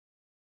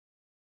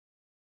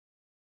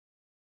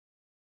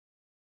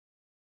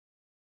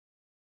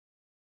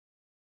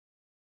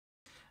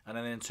And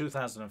then in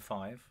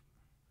 2005,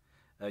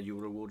 you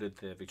were awarded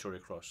the Victoria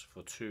Cross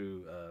for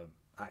two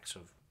acts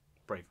of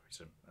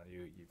braverism.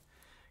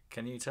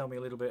 Can you tell me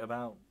a little bit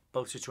about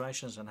both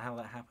situations and how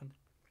that happened?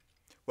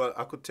 Well,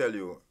 I could tell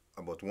you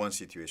about one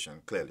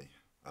situation clearly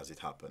as it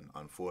happened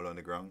and fall on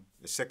the ground.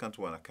 The second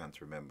one I can't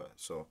remember.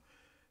 So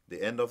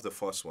the end of the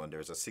first one,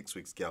 there's a 6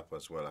 weeks gap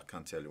as well. I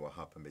can't tell you what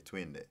happened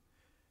between there.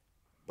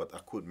 But I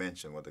could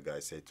mention what the guy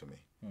said to me.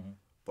 Mm-hmm.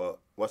 But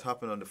what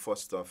happened on the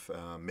 1st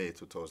of May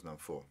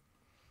 2004,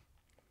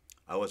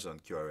 I was on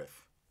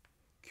QRF.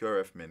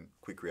 QRF meant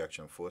Quick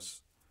Reaction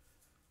Force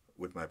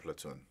with my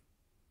platoon.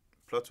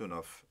 Platoon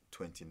of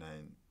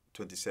 27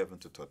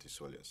 to 30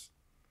 soldiers.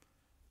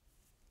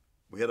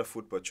 We had a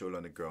foot patrol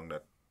on the ground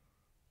that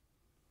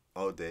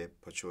all day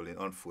patrolling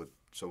on foot.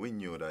 So we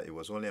knew that it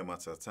was only a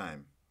matter of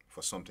time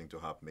for something to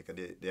happen because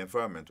the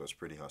environment was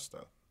pretty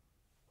hostile.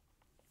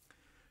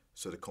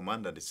 So the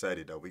commander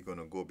decided that we're going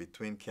to go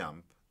between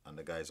camp and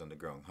the guys on the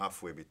ground,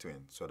 halfway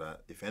between, so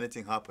that if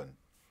anything happened,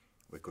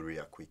 we could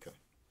react quicker.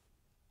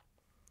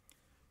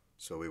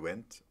 So we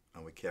went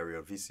and we carried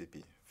a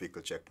VCP,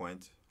 vehicle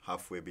checkpoint,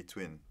 halfway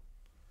between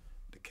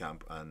the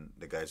camp and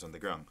the guys on the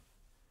ground.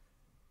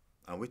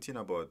 And within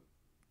about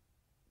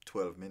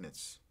 12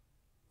 minutes,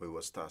 we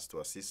was tasked to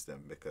assist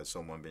them because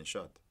someone been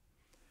shot.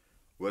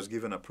 We was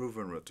given a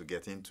proven route to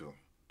get into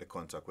the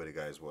contact where the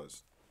guys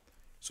was.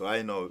 So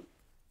I know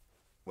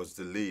was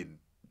the lead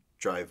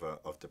driver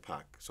of the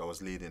pack. So I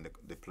was leading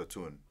the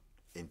platoon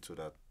into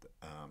that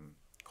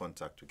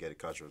contact to get a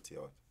casualty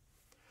out.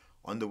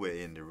 On the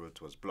way in, the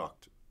route was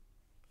blocked.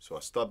 So I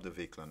stopped the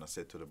vehicle and I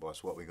said to the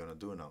boss, what are we going to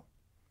do now?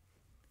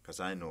 Because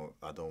I know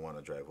I don't want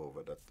to drive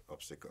over that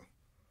obstacle.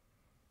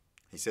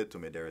 He said to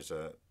me, there is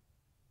a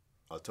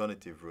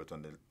alternative route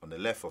on the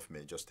left of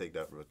me. Just take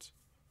that route.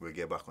 We'll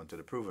get back onto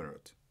the proven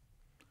route.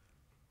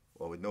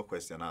 Well, with no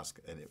question asked,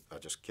 and I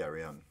just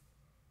carry on.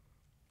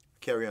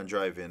 Carry on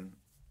driving,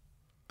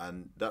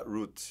 and that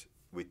route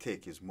we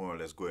take is more or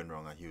less going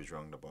wrong a huge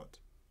roundabout,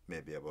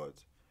 maybe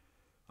about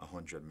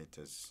 100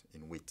 meters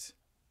in width,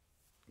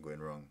 going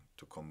wrong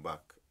to come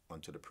back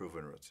onto the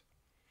proven route.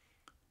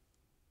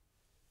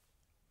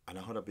 And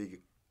I had a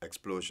big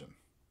explosion.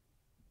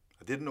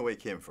 I didn't know where it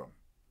came from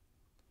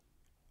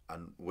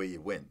and where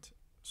it went.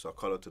 So I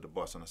called out to the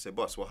boss and I said,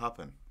 boss, what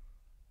happened?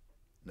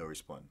 No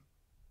response.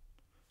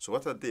 So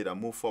what I did, I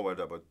moved forward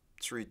about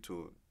 3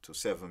 to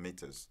 7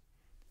 meters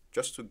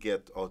just to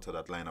get out of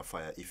that line of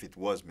fire if it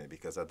was me,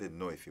 because I didn't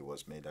know if it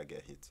was me that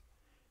get hit.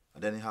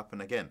 And then it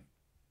happened again.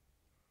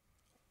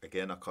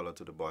 Again, I called out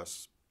to the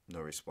boss,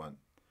 no response.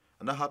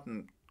 And that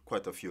happened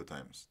quite a few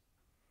times.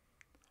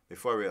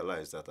 Before I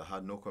realized that I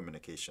had no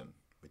communication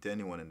with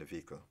anyone in the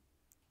vehicle.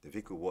 The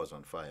vehicle was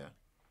on fire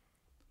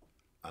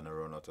and I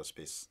ran out of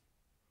space.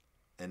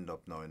 End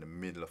up now in the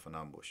middle of an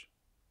ambush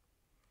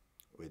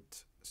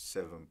with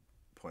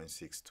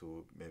 7.6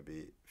 to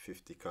maybe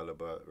 50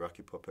 caliber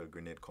rocket propelled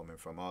grenade coming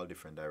from all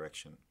different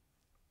directions.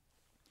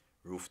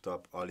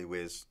 Rooftop,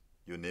 alleyways,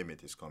 you name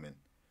it is coming.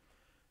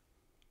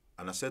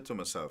 And I said to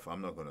myself,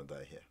 I'm not going to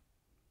die here.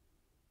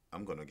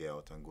 I'm going to get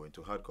out and go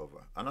into hard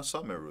cover. And I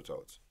saw my route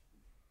out.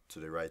 To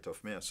the right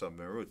of me, I saw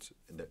my route.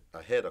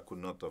 Ahead, I could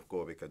not have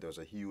go because there was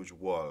a huge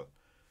wall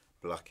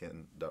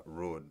blocking that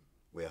road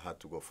where I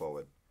had to go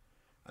forward.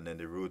 And then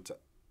the route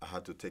I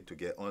had to take to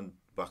get on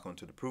back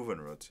onto the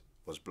proven route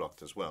was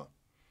blocked as well.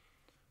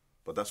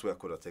 But that's where I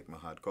could have taken my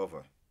hard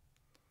cover.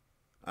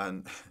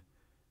 And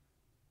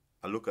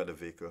I look at the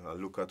vehicle, I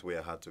look at where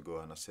I had to go,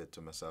 and I said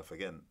to myself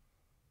again,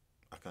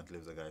 I can't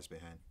leave the guys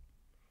behind.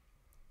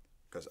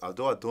 Because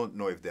although I don't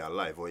know if they're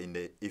alive or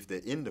if they're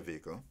in the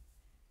vehicle,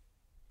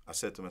 I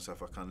said to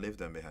myself, I can't leave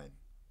them behind.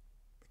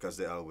 Because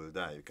they all will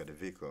die, because the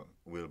vehicle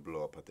will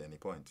blow up at any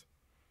point.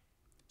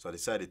 So I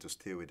decided to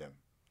stay with them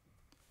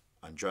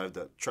and try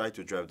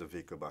to drive the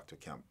vehicle back to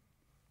camp.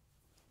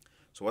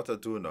 So what I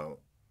do now,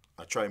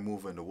 I try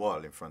moving the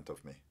wall in front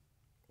of me.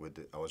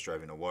 I was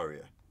driving a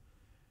Warrior.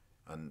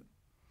 And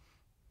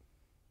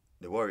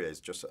the Warrior is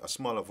just a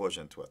smaller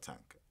version to a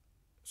tank.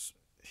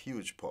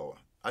 Huge power.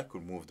 I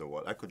could move the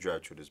wall. I could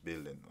drive through this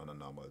building on a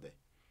normal day.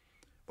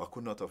 But I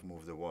could not have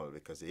moved the wall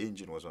because the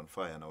engine was on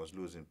fire and I was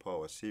losing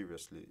power,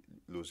 seriously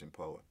losing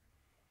power.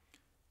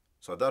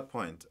 So at that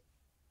point,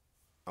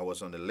 I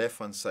was on the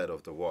left-hand side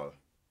of the wall.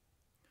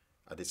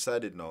 I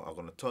decided now I'm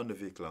going to turn the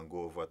vehicle and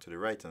go over to the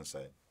right-hand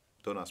side.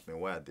 Don't ask me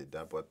why I did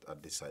that, but I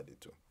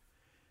decided to.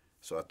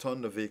 So I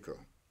turned the vehicle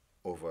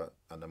over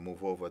and I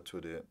moved over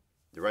to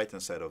the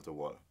right-hand side of the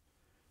wall.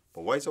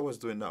 But whilst I was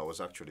doing that, I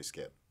was actually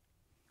scared.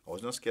 I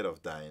was not scared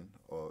of dying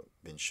or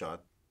being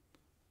shot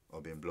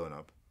or being blown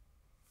up.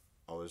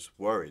 I was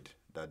worried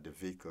that the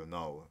vehicle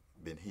now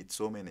been hit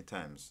so many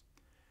times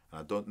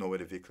and I don't know where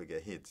the vehicle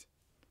get hit.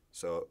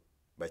 So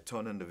by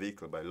turning the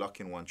vehicle, by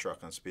locking one track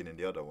and spinning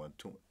the other one,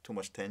 too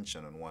much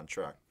tension on one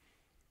track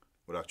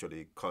would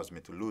actually cause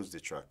me to lose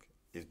the track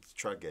if the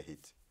track get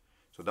hit.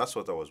 So that's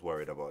what I was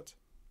worried about.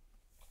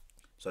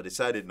 So I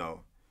decided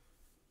now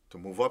to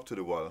move up to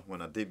the wall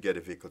when I did get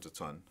the vehicle to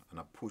turn, and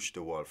I pushed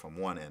the wall from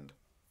one end,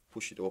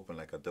 push it open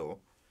like a door,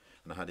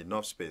 and I had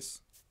enough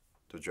space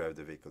to drive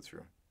the vehicle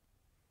through.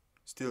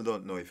 Still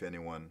don't know if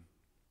anyone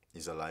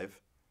is alive,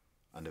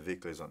 and the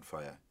vehicle is on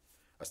fire.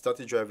 I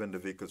started driving the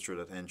vehicle through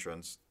that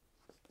entrance.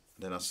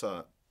 Then I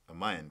saw a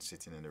mine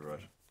sitting in the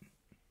road.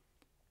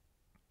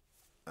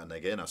 And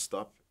again, I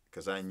stopped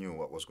because I knew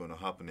what was going to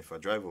happen if I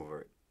drive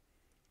over it.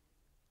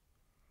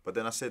 But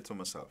then I said to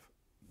myself,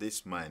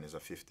 this mine is a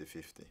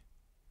 50-50.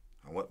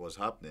 And what was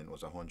happening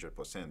was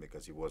 100%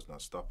 because he was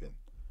not stopping.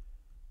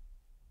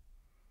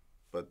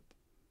 But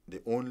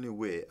the only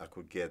way I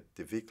could get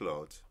the vehicle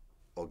out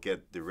or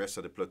get the rest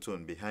of the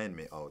platoon behind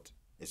me out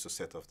is to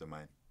set off the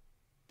mine.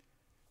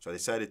 So I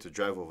decided to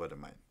drive over the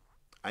mine.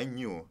 I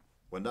knew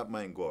when that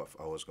mine go off,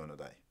 I was going to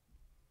die.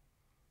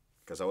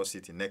 Because I was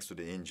sitting next to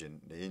the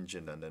engine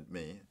and then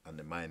me, and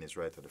the mine is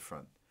right at the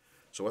front.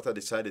 So what I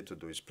decided to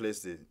do is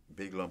place the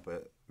big lump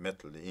of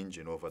metal, the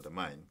engine, over the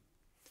mine.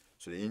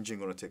 So the engine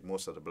going to take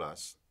most of the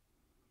blast.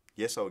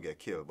 Yes, I would get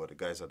killed, but the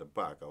guys at the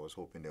back, I was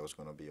hoping they was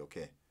going to be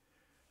okay.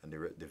 And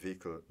the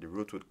vehicle, the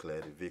route would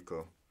clear, the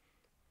vehicle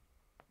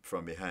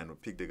from behind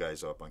would pick the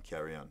guys up and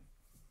carry on.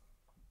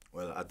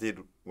 Well, I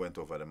went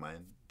over the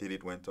mine. Did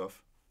it went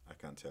off? I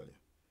can't tell you.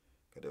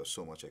 Because there was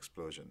so much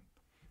explosion.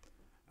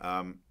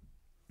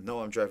 Now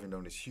I'm driving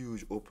down this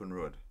huge open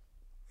road.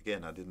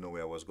 Again, I didn't know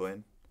where I was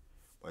going,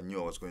 but I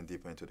knew I was going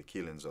deeper into the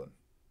killing zone.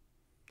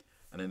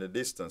 And in the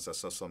distance, I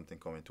saw something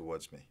coming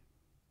towards me.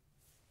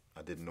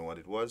 I didn't know what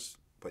it was,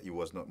 but it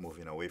was not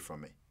moving away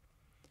from me.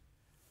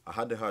 I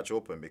had the hatch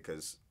open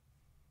because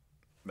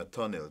my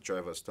tunnel,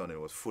 driver's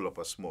tunnel, was full up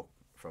of smoke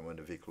from when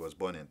the vehicle was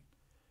burning.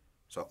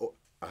 So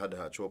I had the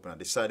hatch open. I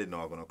decided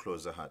now I'm going to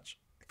close the hatch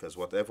because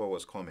whatever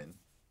was coming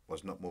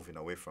was not moving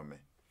away from me.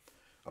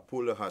 I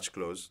pulled the hatch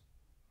closed,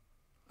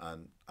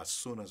 and as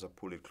soon as I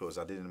pulled it closed,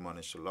 I didn't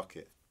manage to lock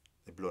it.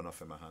 It blew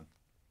off in my hand.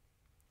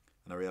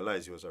 And I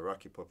realized it was a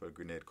rocky purple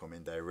grenade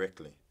coming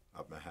directly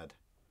at my head.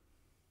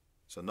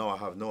 So now I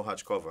have no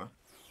hatch cover,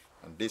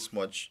 and this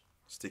much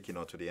sticking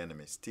out to the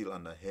enemy, still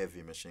under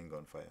heavy machine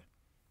gun fire.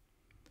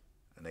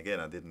 And again,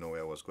 I didn't know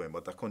where I was going,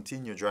 but I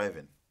continued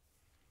driving.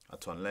 I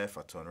turned left,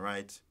 I turned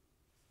right,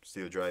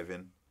 still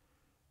driving.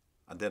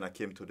 And then I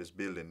came to this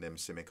building named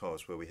Civic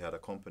House, where we had a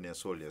company of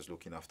soldiers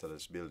looking after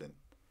this building.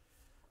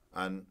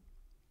 And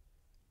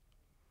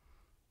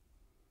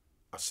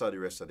I saw the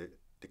rest of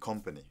the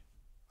company,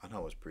 and I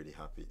was pretty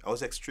happy. I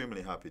was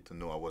extremely happy to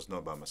know I was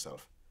not by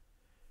myself.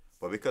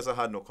 But because I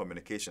had no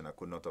communication, I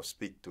could not have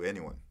speak to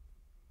anyone.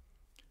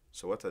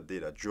 So what I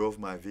did, I drove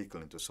my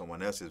vehicle into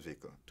someone else's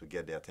vehicle to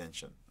get their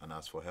attention and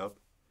asked for help.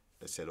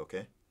 They said,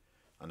 okay.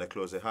 And I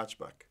closed the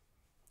hatchback.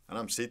 And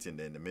I'm sitting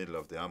there in the middle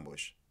of the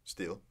ambush,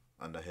 still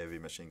under heavy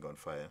machine gun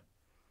fire.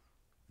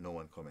 No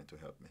one coming to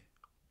help me.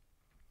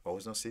 I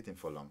was not sitting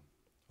for long.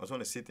 I was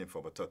only sitting for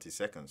about 30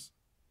 seconds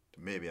to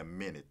maybe a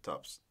minute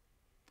tops.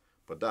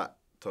 But that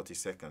 30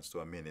 seconds to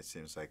a minute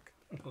seems like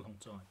a long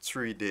time.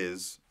 3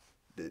 days.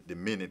 The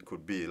minute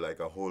could be like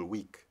a whole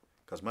week.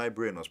 Because my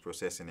brain was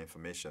processing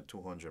information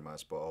 200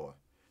 miles per hour.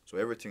 So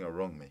everything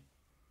around me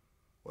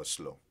was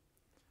slow.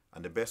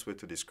 And the best way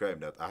to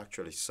describe that, I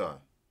actually saw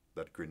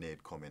that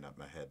grenade coming at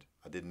my head.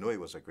 I didn't know it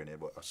was a grenade,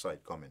 but I saw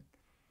it coming.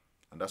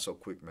 And that's how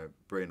quick my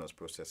brain was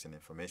processing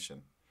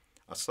information.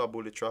 I saw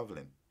bullet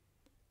traveling.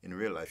 In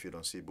real life, you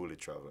don't see bullet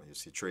travel. You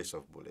see trace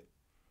of bullet.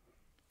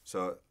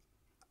 So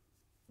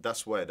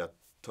that's why that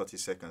 30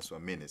 seconds to a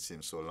minute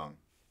seems so long.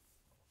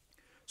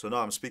 So now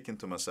I'm speaking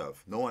to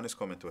myself. No one is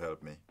coming to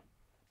help me.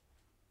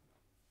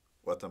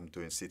 What I'm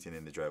doing sitting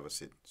in the driver's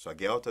seat. So I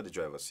get out of the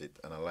driver's seat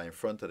and I lie in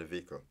front of the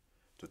vehicle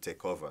to take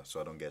cover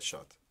so I don't get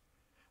shot.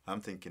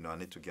 I'm thinking, I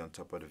need to get on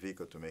top of the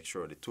vehicle to make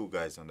sure the 2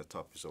 guys on the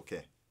top is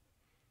okay.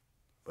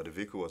 But the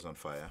vehicle was on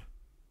fire,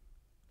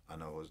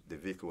 and the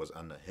vehicle was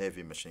under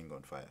heavy machine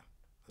gun fire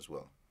as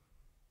well.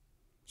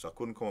 So I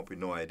couldn't come up with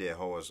no idea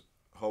how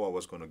I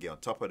was going to get on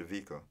top of the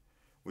vehicle,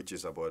 which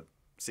is about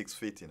 6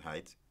 feet in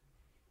height,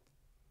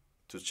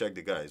 to check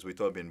the guys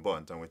without being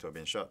burnt and without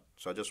being shot.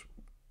 So I just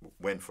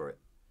went for it.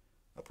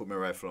 I put my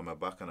rifle on my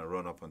back and I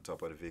run up on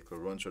top of the vehicle,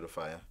 run through the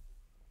fire.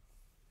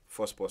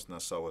 First person I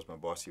saw was my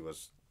boss. He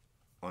was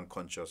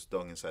unconscious,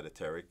 down inside the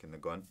Terric in the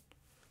gun.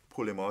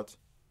 Pull him out,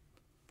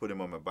 put him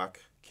on my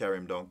back, carry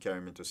him down, carry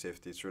him into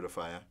safety through the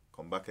fire,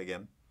 come back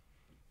again.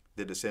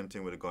 Did the same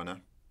thing with the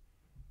gunner,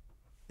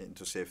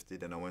 into safety.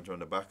 Then I went around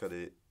the back of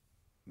the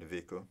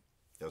vehicle.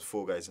 There was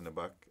 4 guys in the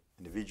back,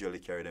 individually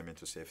carried them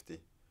into safety.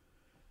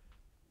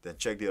 Then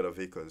check the other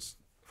vehicles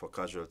for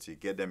casualty,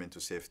 get them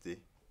into safety.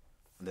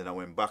 And then I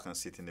went back and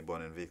sit in the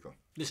burning vehicle.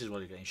 This is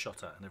while you're getting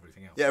shot at and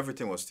everything else. Yeah,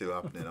 everything was still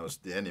happening.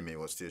 The enemy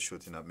was still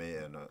shooting at me,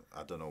 and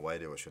I don't know why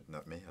they were shooting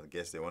at me. I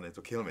guess they wanted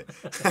to kill me.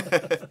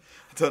 I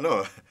don't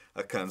know.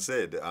 I can't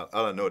say it.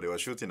 All I know, they were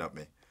shooting at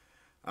me.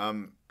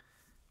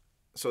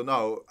 So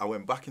now I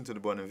went back into the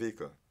burning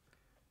vehicle.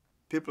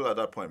 People at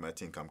that point might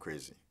think I'm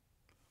crazy.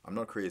 I'm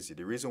not crazy.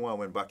 The reason why I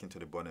went back into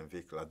the burning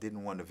vehicle, I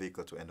didn't want the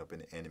vehicle to end up in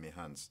the enemy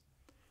hands.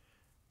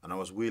 And I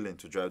was willing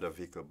to drive the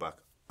vehicle back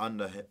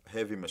under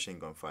heavy machine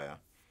gun fire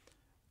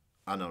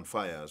and on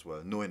fire as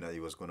well, knowing that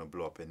it was going to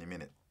blow up any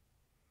minute.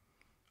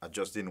 I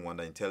just didn't want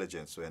the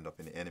intelligence to end up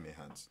in the enemy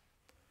hands.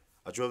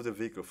 I drove the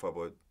vehicle for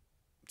about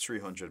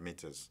 300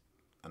 meters,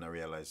 and I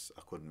realized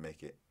I couldn't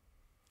make it.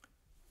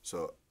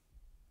 So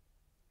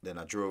then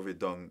I drove it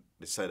down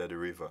the side of the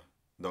river,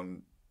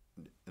 down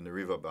in the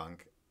river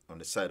bank on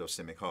the side of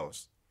Simic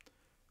House.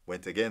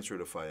 Went again through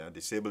the fire,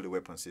 disabled the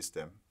weapon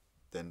system,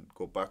 then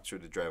go back through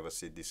the driver's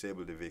seat,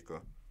 disable the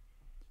vehicle,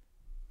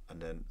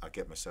 and then I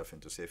get myself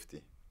into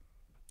safety.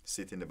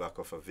 Sit in the back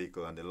of a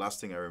vehicle, and the last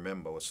thing I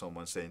remember was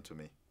someone saying to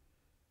me,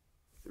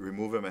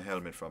 removing my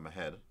helmet from my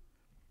head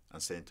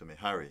and saying to me,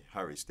 Harry,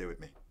 stay with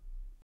me.